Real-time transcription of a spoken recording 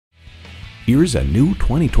Here's a new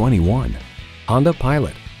 2021 Honda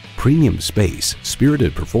Pilot. Premium space,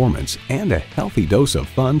 spirited performance, and a healthy dose of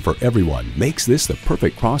fun for everyone makes this the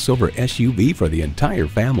perfect crossover SUV for the entire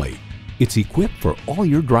family. It's equipped for all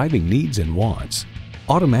your driving needs and wants.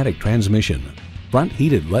 Automatic transmission, front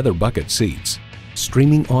heated leather bucket seats,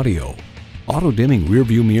 streaming audio, auto-dimming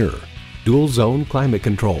rearview mirror, dual zone climate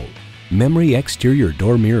control, memory exterior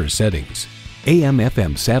door mirror settings,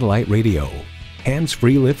 AM/FM satellite radio,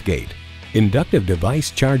 hands-free liftgate, inductive device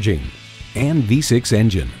charging, and V6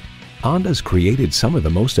 engine. Honda's created some of the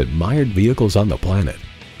most admired vehicles on the planet.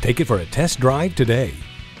 Take it for a test drive today.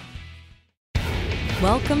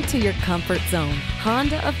 Welcome to your comfort zone.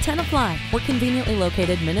 Honda of Tenafly. We're conveniently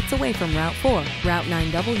located minutes away from Route 4, Route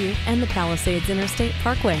 9W, and the Palisades Interstate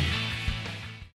Parkway.